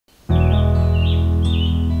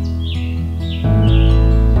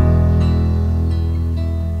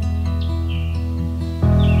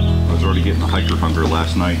hiker hunger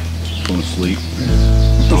last night, going to sleep.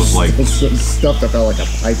 I was like... stuff that felt like a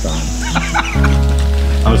python.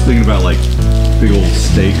 I was thinking about like big old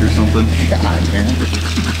steak or something. God, man.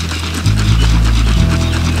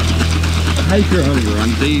 Hiker hunger on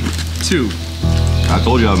day 2. I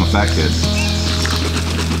told you I'm a fat kid.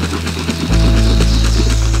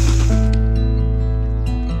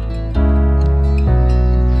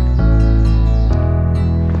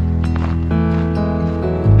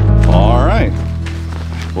 All right.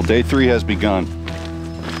 Well, day 3 has begun.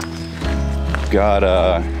 Got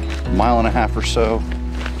a mile and a half or so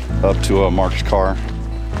up to Mark's car.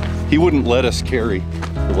 He wouldn't let us carry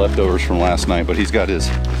the leftovers from last night, but he's got his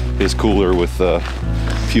cooler with a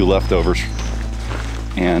few leftovers.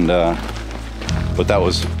 And but that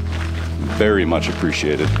was very much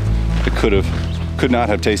appreciated. It could not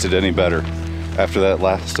have tasted any better after that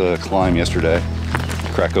last climb yesterday.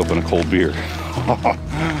 Crack open a cold beer.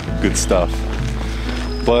 Good stuff.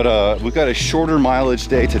 But we've got a shorter mileage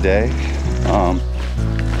day today,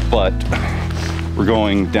 but we're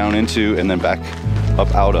going down into and then back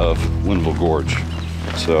up out of Linville Gorge.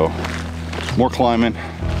 So more climbing,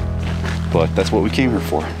 but that's what we came here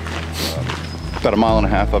for. About a mile and a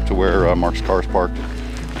half up to where Mark's car is parked.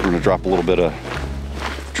 We're gonna drop a little bit of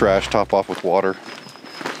trash, top off with water,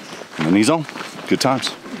 and then he's on. Good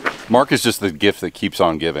times. Mark is just the gift that keeps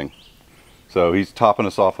on giving. So he's topping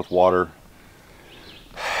us off with water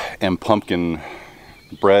and pumpkin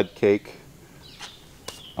bread cake.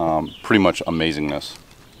 Pretty much amazingness.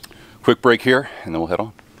 Quick break here, and then we'll head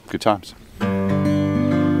on. Good times.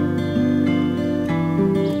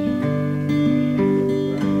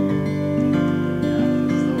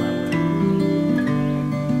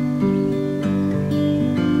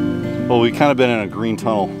 Well, we've kind of been in a green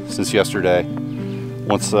tunnel since yesterday.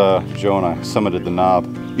 Once Joe and I summited the knob.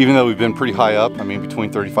 Even though we've been pretty high up, I mean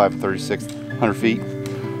between 35 and 3,600 feet, we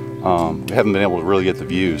haven't been able to really get the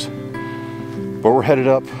views. But we're headed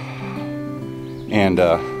up and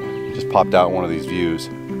just popped out one of these views.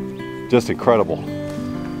 Just incredible.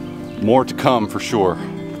 More to come for sure.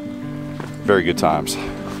 Very good times.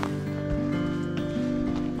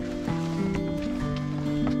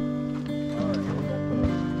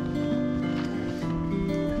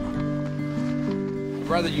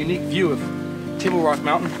 Rather unique view of Table Rock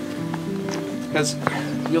Mountain, because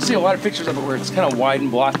you'll see a lot of pictures of it where it's kind of wide and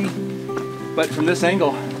blocky, but from this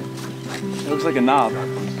angle it looks like a knob.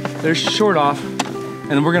 There's Short Off,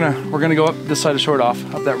 and we're gonna go up this side of Short Off,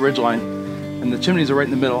 up that ridge line, and the chimneys are right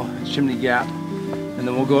in the middle, Chimney Gap, and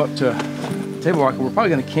then we'll go up to Table Rock, and we're probably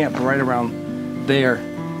gonna camp right around there.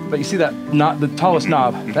 But you see that the tallest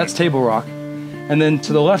knob, that's Table Rock, and then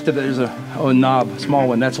to the left of it there's a knob, a small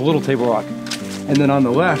one, that's a little Table Rock. And then on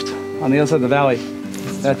the left, on the other side of the valley,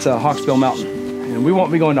 that's Hawksbill Mountain. And we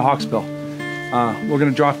won't be going to Hawksbill. We're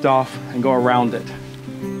gonna drop it off and go around it.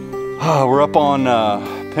 We're up on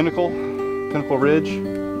Pinnacle Ridge,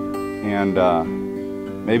 and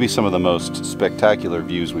maybe some of the most spectacular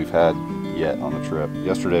views we've had yet on the trip.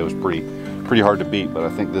 Yesterday was pretty hard to beat, but I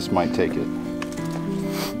think this might take it.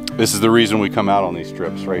 This is the reason we come out on these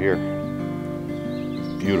trips right here.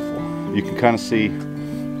 It's beautiful. You can kind of see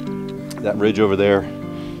that ridge over there.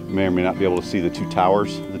 You may or may not be able to see the two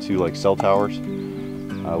towers, the two like cell towers.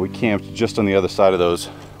 We camped just on the other side of those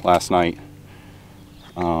last night.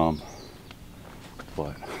 But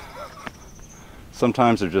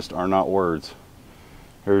sometimes there just are not words.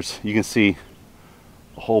 You can see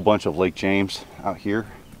a whole bunch of Lake James out here.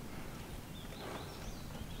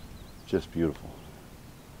 Just beautiful.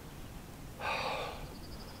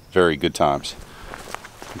 Very good times.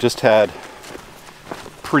 Just had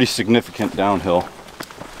pretty significant downhill.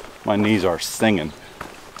 My knees are singing,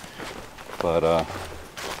 but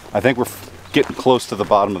I think we're getting close to the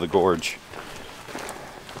bottom of the gorge,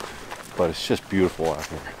 but it's just beautiful out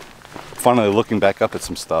here. Finally looking back up at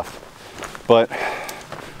some stuff, but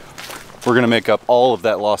we're gonna make up all of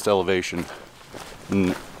that lost elevation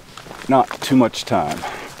in not too much time,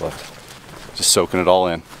 but just soaking it all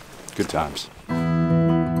in. Good times.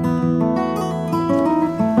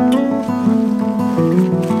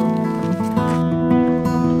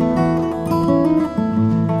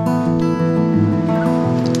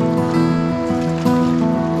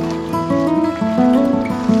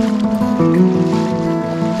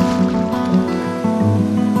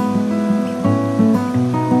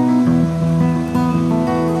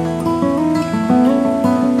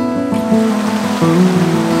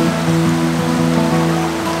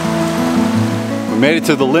 Made it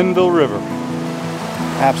to the Linville River.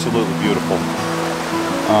 Absolutely beautiful.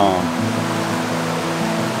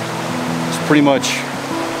 It's pretty much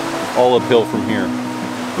all uphill from here.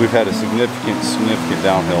 we've had a significant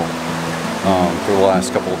downhill for the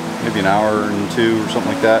last couple, maybe an hour and two or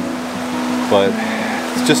something like that. But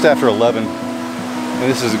it's just after 11,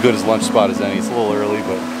 and this is as good as lunch spot as any. It's a little early,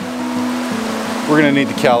 but we're gonna need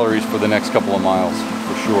the calories for the next couple of miles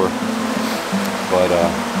for sure. But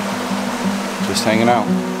just hanging out.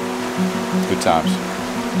 Good times.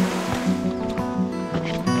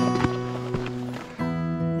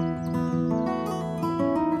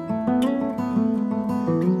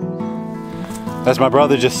 As my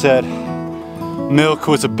brother just said, milk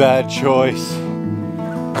was a bad choice,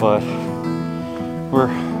 but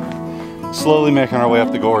we're slowly making our way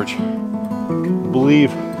up the gorge. I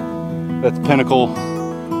believe that's Pinnacle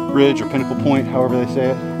Ridge or Pinnacle Point, however they say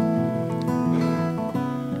it.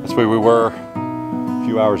 That's where we were a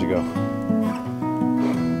few hours ago.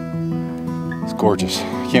 It's gorgeous.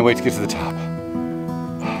 Can't wait to get to the top.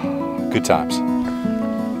 Good times.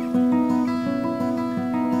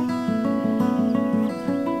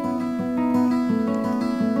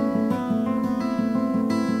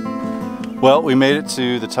 Well, we made it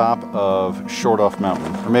to the top of Short Off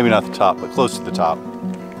Mountain, or maybe not the top, but close to the top,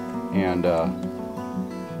 and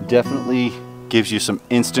definitely gives you some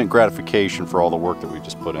instant gratification for all the work that we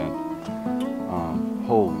just put in.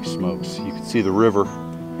 Holy smokes, you can see the river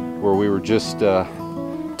where we were just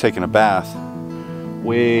taking a bath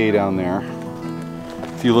way down there.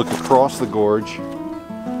 If you look across the gorge,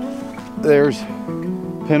 there's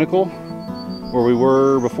Pinnacle where we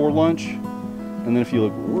were before lunch. And then if you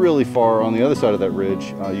look really far on the other side of that ridge,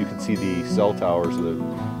 you can see the cell towers that,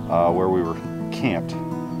 where we were camped,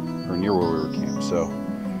 or near where we were camped. So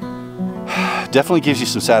definitely gives you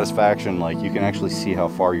some satisfaction, like you can actually see how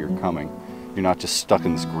far you're coming. You're not just stuck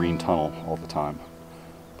in this green tunnel all the time.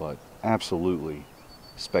 But absolutely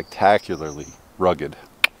spectacularly rugged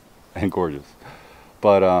and gorgeous.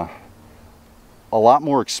 But a lot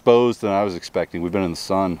more exposed than I was expecting. We've been in the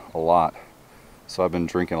sun a lot, so I've been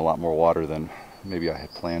drinking a lot more water than maybe I had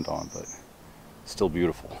planned on, but still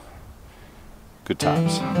beautiful. Good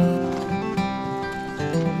times.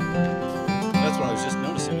 That's what I was just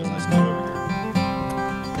noticing as I stood over here.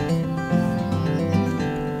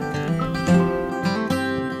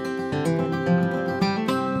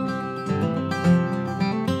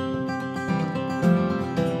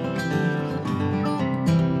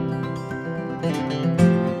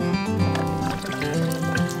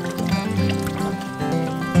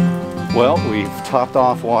 Well, we've topped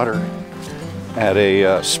off water at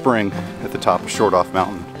a spring at the top of Short Off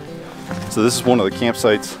Mountain. So this is one of the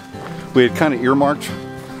campsites we had kind of earmarked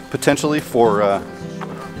potentially for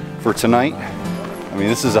tonight. I mean,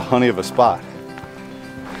 this is a honey of a spot.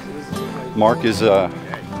 Mark is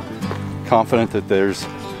confident that there's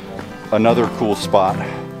another cool spot,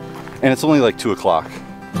 and it's only like 2 o'clock.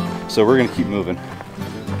 So we're gonna keep moving.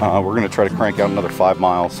 We're gonna try to crank out another 5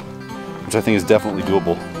 miles, which I think is definitely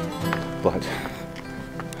doable. But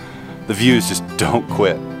the views just don't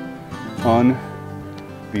quit.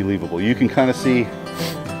 Unbelievable. You can kind of see,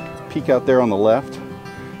 peek out there on the left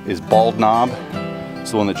is Bald Knob.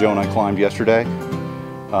 It's the one that Joe and I climbed yesterday.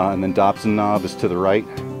 And then Dobson Knob is to the right.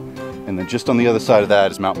 And then just on the other side of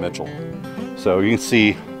that is Mount Mitchell. So you can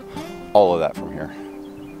see all of that from here.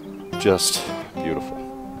 Just beautiful.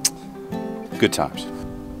 Good times.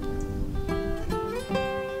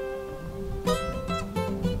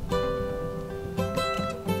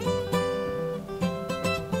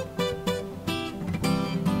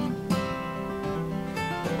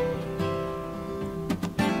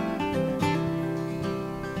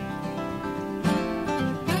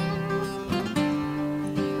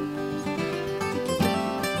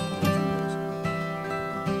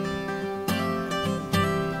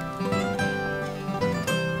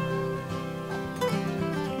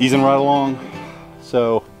 Easing right along,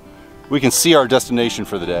 so we can see our destination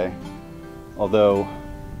for the day, although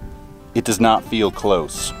it does not feel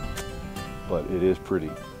close, but it is pretty.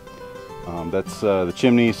 That's the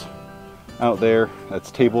chimneys out there. That's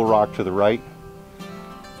Table Rock to the right.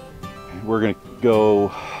 We're gonna go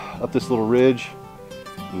up this little ridge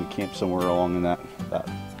and camp somewhere along in that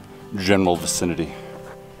general vicinity.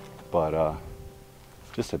 But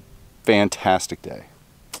just a fantastic day.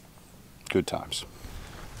 Good times.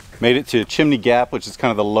 Made it to Chimney Gap, which is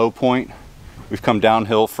kind of the low point. We've come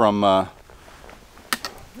downhill from,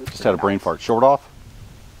 just had a brain fart, Short Off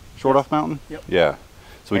Mountain? Yep. Yeah.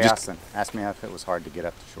 So we just asked me if it was hard to get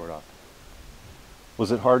up to Short Off.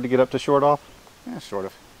 Was it hard to get up to Short Off? Yeah, sort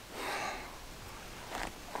of.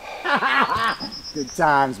 Good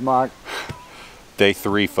times, Mark. Day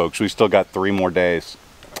 3, folks. We've still got 3 more days.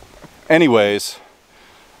 Anyways,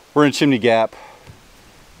 we're in Chimney Gap,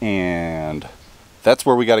 and that's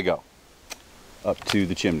where we got to go, up to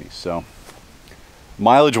the chimneys. So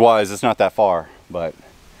mileage wise, it's not that far, but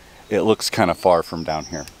it looks kind of far from down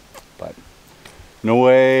here. But no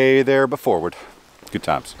way there but forward. Good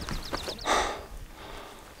times.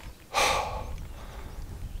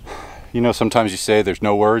 You know, sometimes you say there's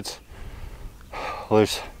no words. Well,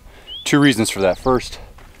 there's two reasons for that. First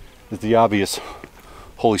is the obvious,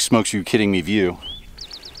 holy smokes, you kidding me view.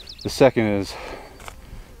 The second is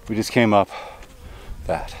we just came up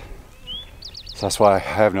that. So that's why I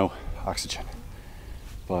have no oxygen.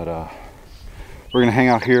 But we're gonna hang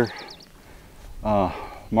out here.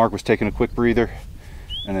 Mark was taking a quick breather,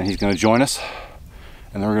 and then he's gonna join us,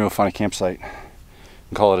 and then we're gonna go find a campsite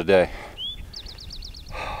and call it a day.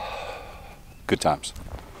 Good times.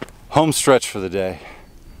 Home stretch for the day.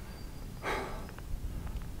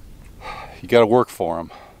 You gotta work for them.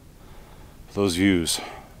 Those views.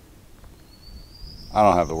 I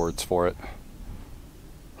don't have the words for it.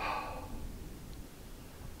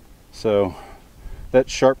 So that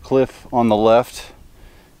sharp cliff on the left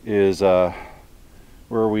is where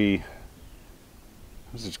we,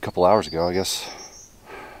 this was a couple hours ago, I guess.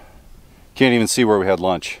 Can't even see where we had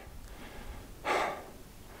lunch.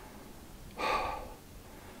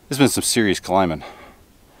 There's been some serious climbing.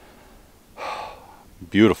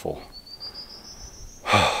 Beautiful.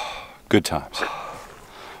 Good times.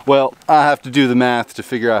 Well, I have to do the math to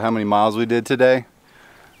figure out how many miles we did today.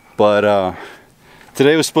 But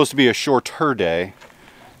today was supposed to be a shorter day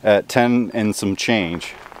at 10 and some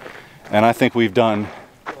change. And I think we've done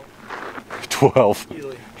 12.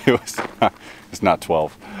 It's not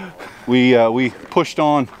 12. We pushed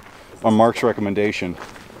on Mark's recommendation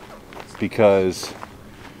because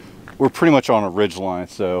we're pretty much on a ridge line,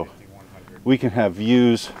 so we can have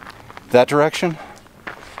views that direction,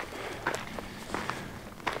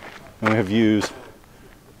 and we have views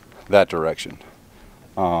that direction,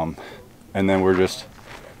 and then we're just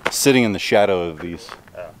sitting in the shadow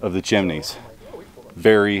of the chimneys.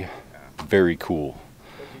 Very, very cool.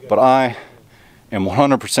 But I am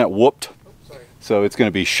 100% whooped, so it's going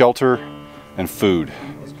to be shelter and food.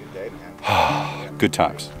 Good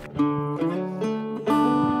times.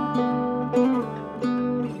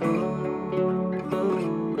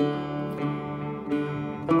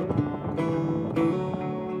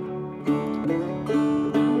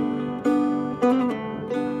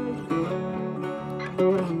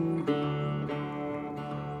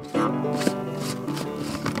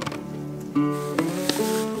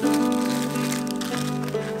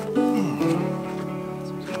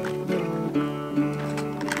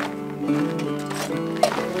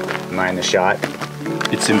 Am I in the shot?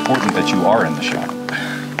 It's important that you are in the shot.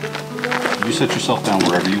 You set yourself down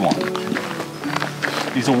wherever you want.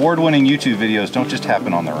 These award-winning YouTube videos don't just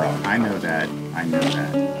happen on their own. I know that. I know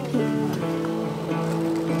that.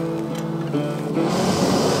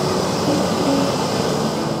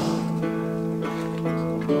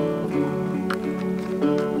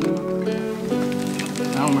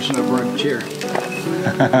 I almost should have brought a chair.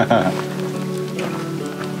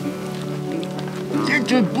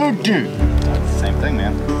 That's the same thing,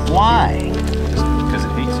 man. Why? Just because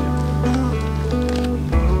it hates you.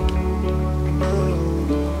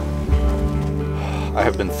 I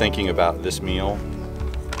have been thinking about this meal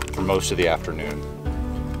for most of the afternoon.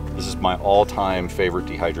 This is my all-time favorite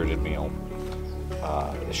dehydrated meal,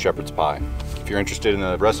 the shepherd's pie. If you're interested in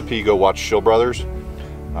the recipe, go watch Shill Brothers.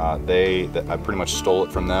 I pretty much stole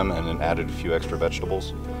it from them and then added a few extra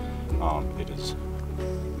vegetables. It is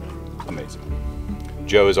amazing.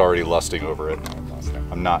 Joe is already lusting over it.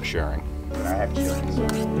 I'm not sharing. But I have chilies.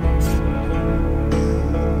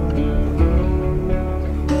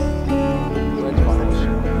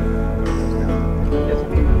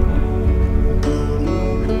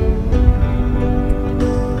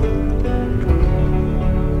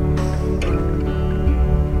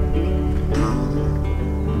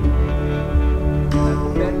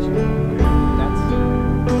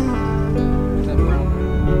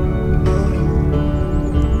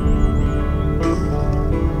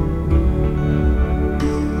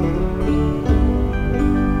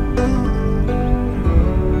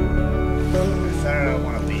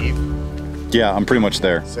 Yeah, I'm pretty much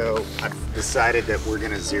there. So I've decided that we're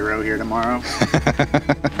gonna zero here tomorrow.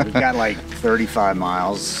 We've got like 35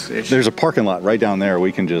 miles-ish. There's a parking lot right down there.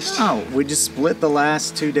 We can just... Oh, we just split the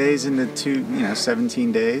last 2 days into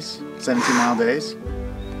 17 days, 17-mile days.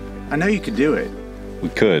 I know you could do it. We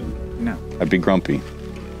could. No. I'd be grumpy.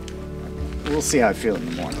 We'll see how I feel in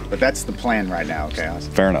the morning. But that's the plan right now, okay?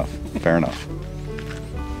 Fair enough. Fair enough.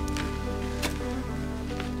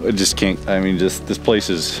 I just can't... I mean, just this place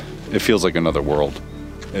is... It feels like another world.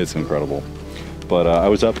 It's incredible. But I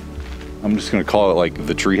was up, I'm just gonna call it like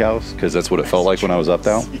the treehouse, because that's what it felt like when I was up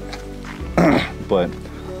down. But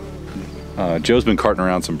Joe's been carting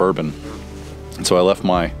around some bourbon, and so I left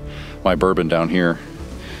my bourbon down here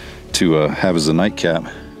to have as a nightcap.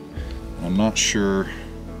 I'm not sure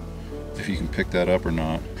if you can pick that up or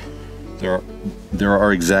not. There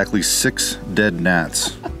are exactly 6 dead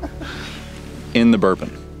gnats in the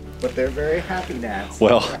bourbon. But they're very happy gnats.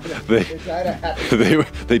 Well, they died a happy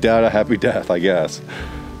death. they died a happy death, I guess.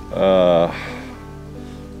 So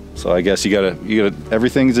I guess you gotta,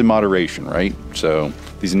 everything's in moderation, right? So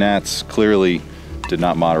these gnats clearly did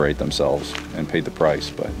not moderate themselves and paid the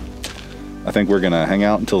price, but I think we're gonna hang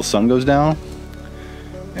out until the sun goes down,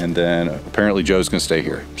 and then apparently Joe's gonna stay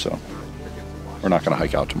here, so we're not gonna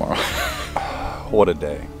hike out tomorrow. What a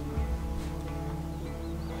day.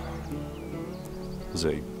 It was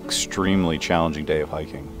an extremely challenging day of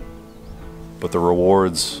hiking, but the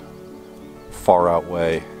rewards far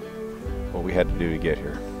outweigh what we had to do to get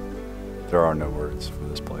here. There are no words for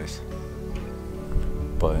this place,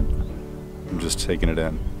 but I'm just taking it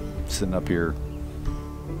in, sitting up here.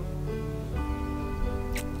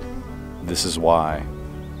 This is why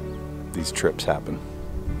these trips happen.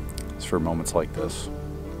 It's for moments like this.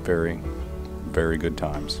 Very, very good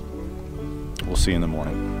times. We'll see you in the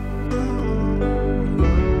morning.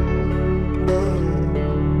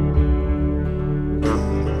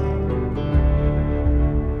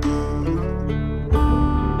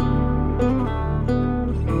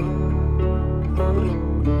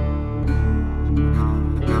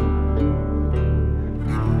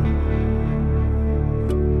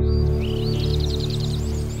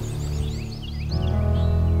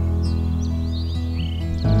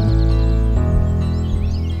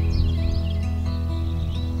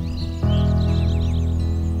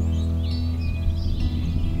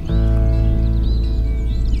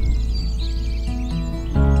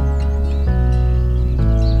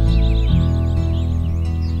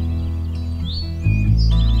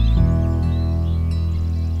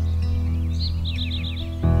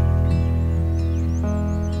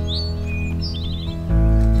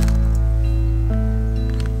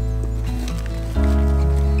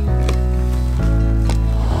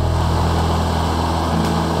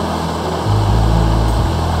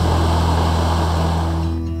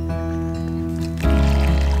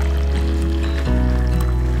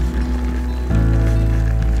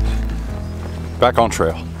 Back on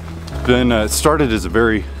trail. It started as a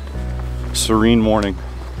very serene morning.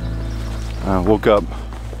 Woke up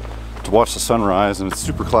to watch the sunrise, and it's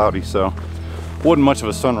super cloudy, so wasn't much of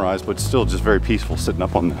a sunrise, but still just very peaceful sitting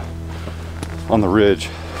up on the ridge.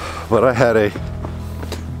 But I had a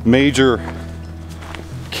major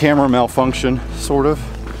camera malfunction, sort of,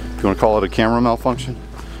 if you want to call it a camera malfunction.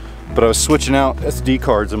 But I was switching out SD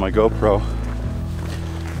cards in my GoPro,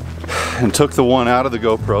 and took the one out of the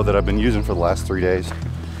GoPro that I've been using for the last 3 days.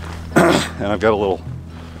 And I've got a little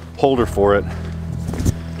holder for it.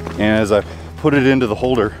 And as I put it into the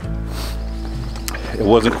holder, it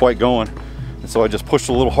wasn't quite going. And so I just pushed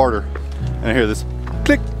a little harder, and I hear this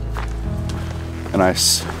click. And I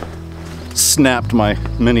snapped my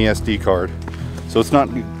mini SD card. So it's not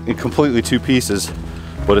in completely 2 pieces,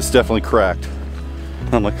 but it's definitely cracked.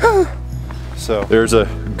 And I'm like, ah. So there's a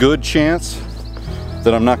good chance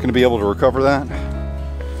that I'm not going to be able to recover that.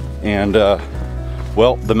 And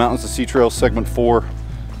well, the Mountains to Sea Trail segment 4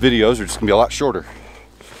 videos are just gonna be a lot shorter,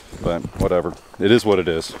 but whatever, it is what it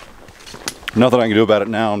is. Nothing I can do about it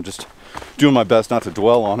now. I'm just doing my best not to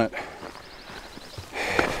dwell on it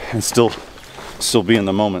and still be in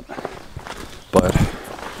the moment. But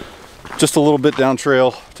just a little bit down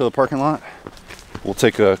trail to the parking lot. We'll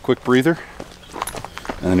take a quick breather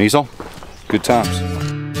and then easel. Good times.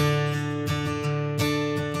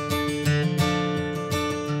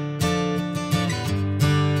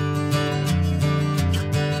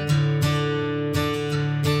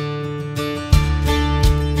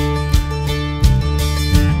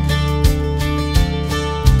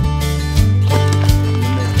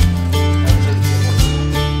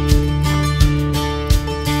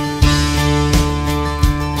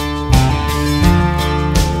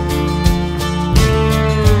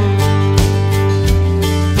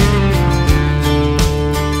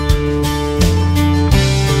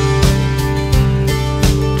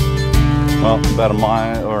 About a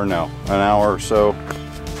mile, or no, an hour or so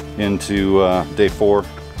into day 4,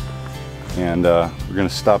 and we're gonna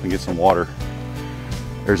stop and get some water.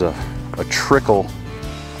 There's a trickle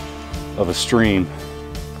of a stream.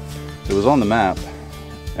 It was on the map,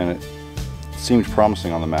 and it seemed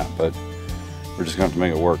promising on the map, but we're just gonna have to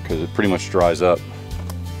make it work because it pretty much dries up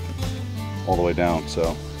all the way down.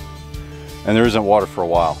 So and there isn't water for a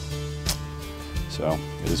while. So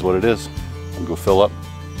it is what it is. We'll go fill up,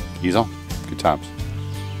 ease on, good times.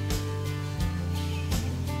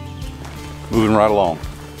 Moving right along.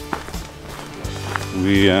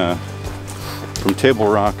 We, from Table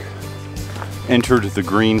Rock, entered the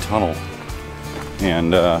green tunnel,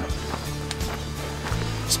 and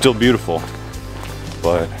still beautiful,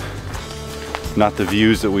 but not the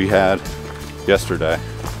views that we had yesterday.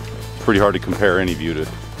 It's pretty hard to compare any view to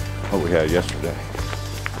what we had yesterday.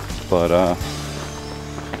 But a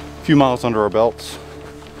few miles under our belts,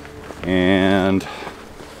 and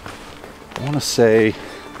I want to say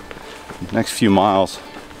the next few miles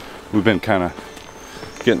we've been kind of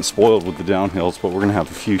getting spoiled with the downhills, but we're gonna have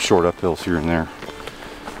a few short uphills here and there.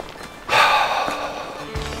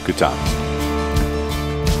 Good times.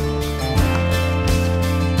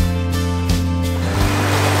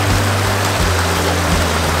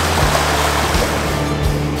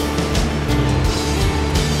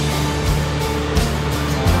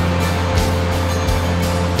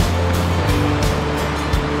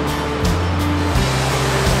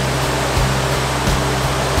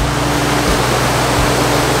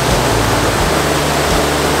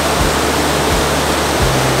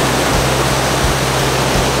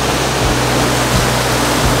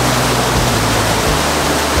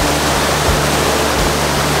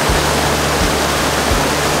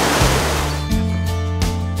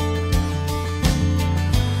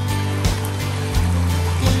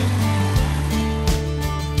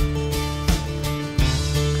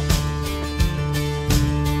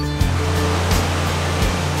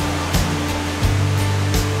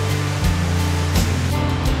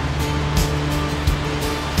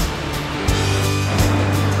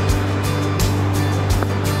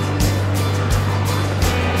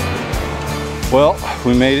 Well,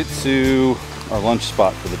 we made it to our lunch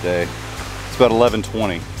spot for the day. It's about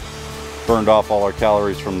 11:20. Burned off all our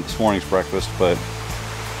calories from this morning's breakfast, but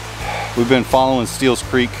we've been following Steele's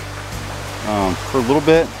Creek for a little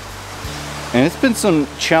bit, and it's been some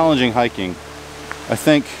challenging hiking. I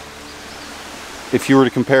think if you were to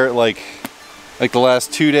compare it like the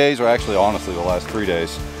last 2 days, or actually honestly the last 3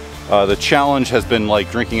 days, the challenge has been like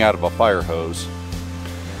drinking out of a fire hose,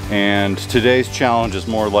 and today's challenge is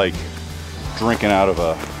more like drinking out of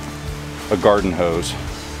a garden hose.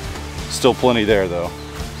 Still plenty there though,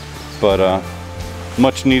 but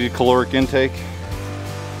much needed caloric intake,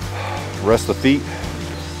 rest the feet,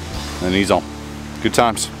 and ease on. Good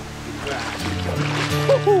times.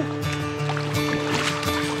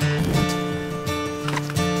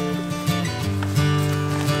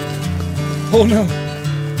 Oh no.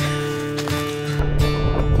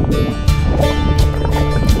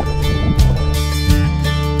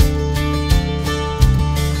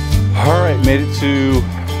 Alright, made it to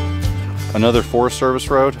another Forest Service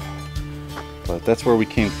road, but that's where we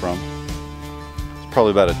came from. It's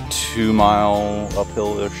probably about a 2-mile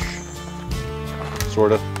uphill-ish,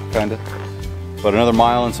 sort of, kind of. But another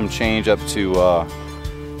mile and some change up to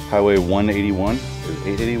Highway 181, or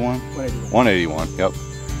 881? 181, yep.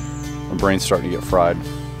 My brain's starting to get fried.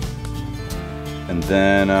 And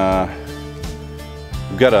then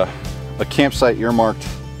we've got a campsite earmarked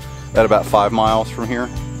at about 5 miles from here.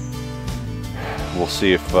 We'll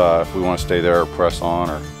see if we want to stay there or press on,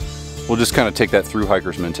 or we'll just kind of take that through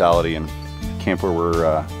hiker's mentality and camp where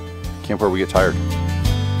we get tired.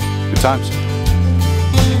 Good times.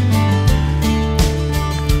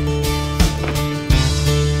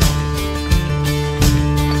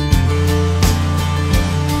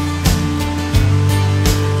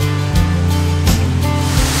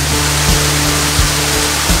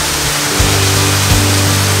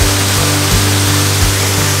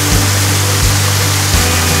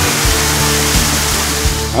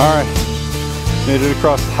 Alright, made it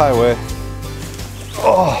across the highway.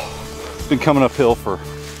 Oh, been coming uphill for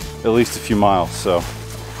at least a few miles, so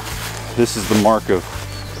this is the mark of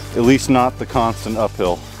at least not the constant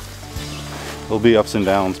uphill. There'll be ups and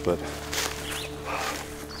downs, but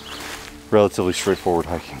relatively straightforward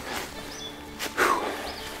hiking. Whew.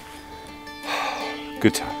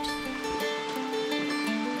 Good times.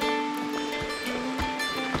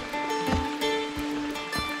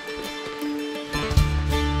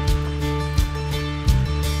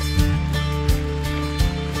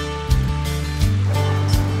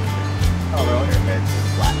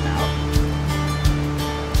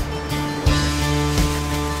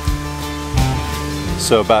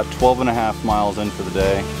 So about 12.5 miles in for the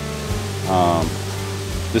day.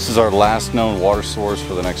 This is our last known water source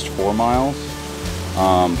for the next 4 miles.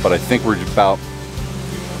 But I think we're about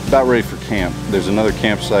ready for camp. There's another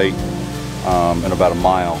campsite in about a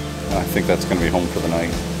mile, and I think that's going to be home for the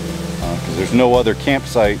night. Because because there's no other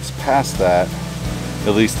campsites past that,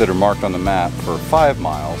 at least that are marked on the map, for 5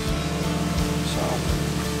 miles.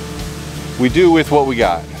 So we do with what we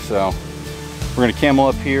got. So we're gonna camel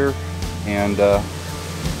up here and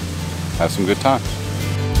have some good times.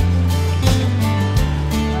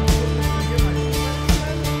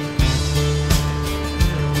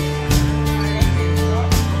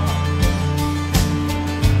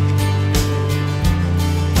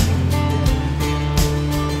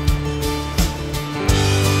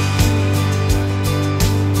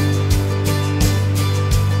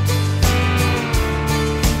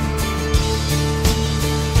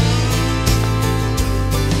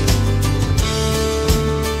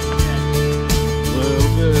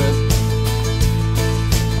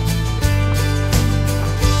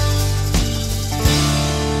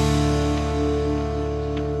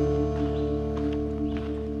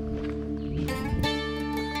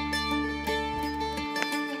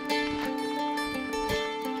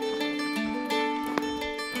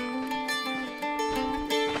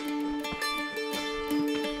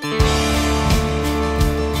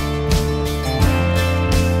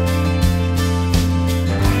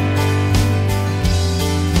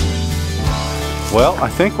 Well, I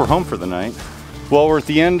think we're home for the night. Well, we're at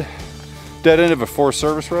the dead end of a Forest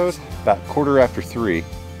Service road, about 3:15,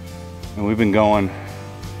 and we've been going.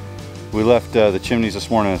 We left the Chimneys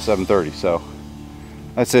this morning at 7:30, so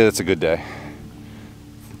I'd say that's a good day.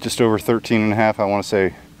 Just over 13.5, I want to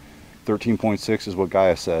say 13.6 is what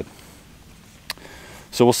Gaia said.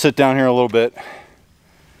 So we'll sit down here a little bit,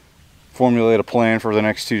 formulate a plan for the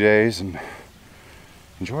next 2 days, and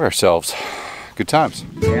enjoy ourselves. Good times.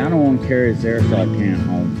 Yeah, I don't want to carry this aerosol can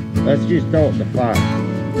home. Let's just throw it in the fire.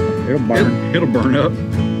 It'll burn. It'll burn up.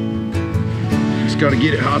 Just got to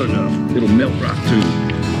get it hot enough. It'll melt right too.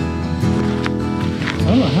 I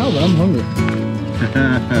don't know how, but I'm hungry.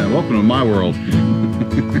 Welcome to my world.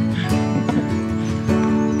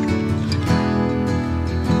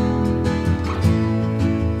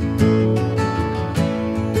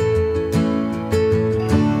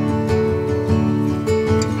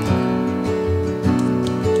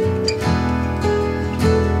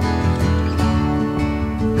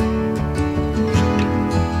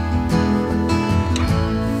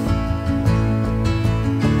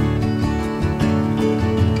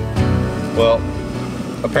 Well,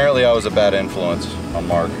 apparently I was a bad influence on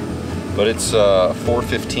Mark, but it's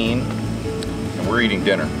 4:15 and we're eating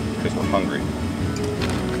dinner because we're hungry.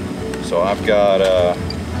 So I've got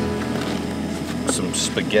some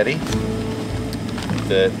spaghetti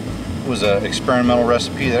that was an experimental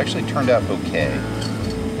recipe that actually turned out okay.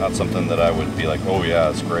 Not something that I would be like, oh yeah,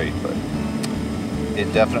 it's great, but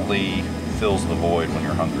it definitely fills the void when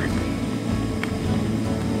you're hungry.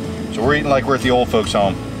 So we're eating like we're at the old folks'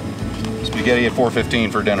 home. Spaghetti at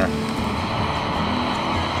 4:15 for dinner.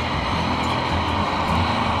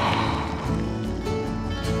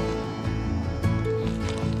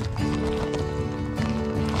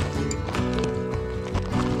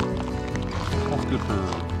 That's good for.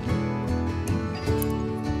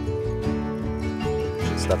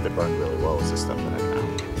 The stuff that burned really well is the stuff that I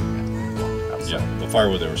found. Yeah, the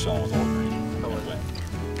firewood they were selling was all green.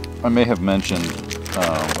 I may have mentioned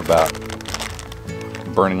about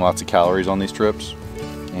burning lots of calories on these trips,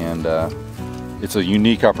 and it's a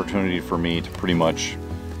unique opportunity for me to pretty much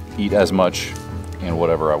eat as much and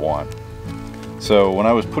whatever I want. So when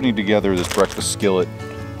I was putting together this breakfast skillet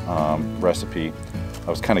recipe, I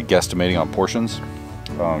was kind of guesstimating on portions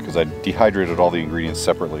because I dehydrated all the ingredients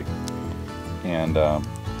separately, and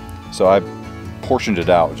so I portioned it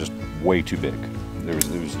out just way too big. It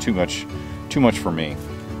was too much for me.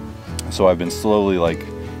 So I've been slowly, like,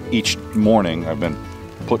 each morning I've been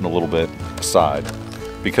putting a little bit aside.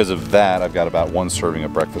 Because of that, I've got about 1 serving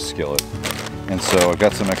of breakfast skillet. And so I've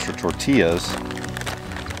got some extra tortillas,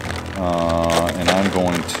 and I'm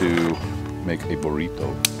going to make a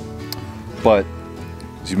burrito. But,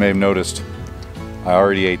 as you may have noticed, I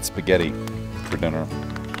already ate spaghetti for dinner.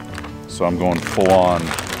 So I'm going full on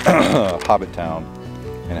Hobbit Town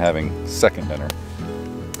and having second dinner.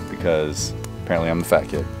 Because apparently I'm the fat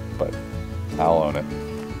kid, but I'll own it.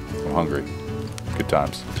 I'm hungry. Good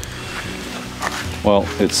times. Well,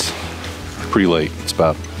 it's pretty late. It's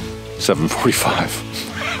about 7:45.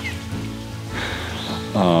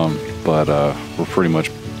 But we're pretty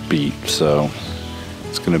much beat, so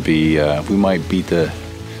it's gonna be we might beat the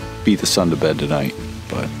sun to bed tonight.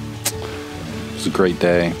 But it's a great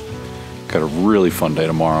day. Got a really fun day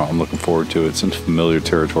tomorrow. I'm looking forward to it. It's in familiar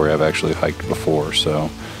territory I've actually hiked before, so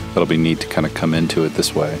that'll be neat to kind of come into it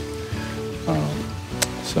this way.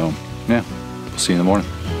 So yeah, we'll see you in the morning.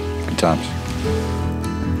 Good times.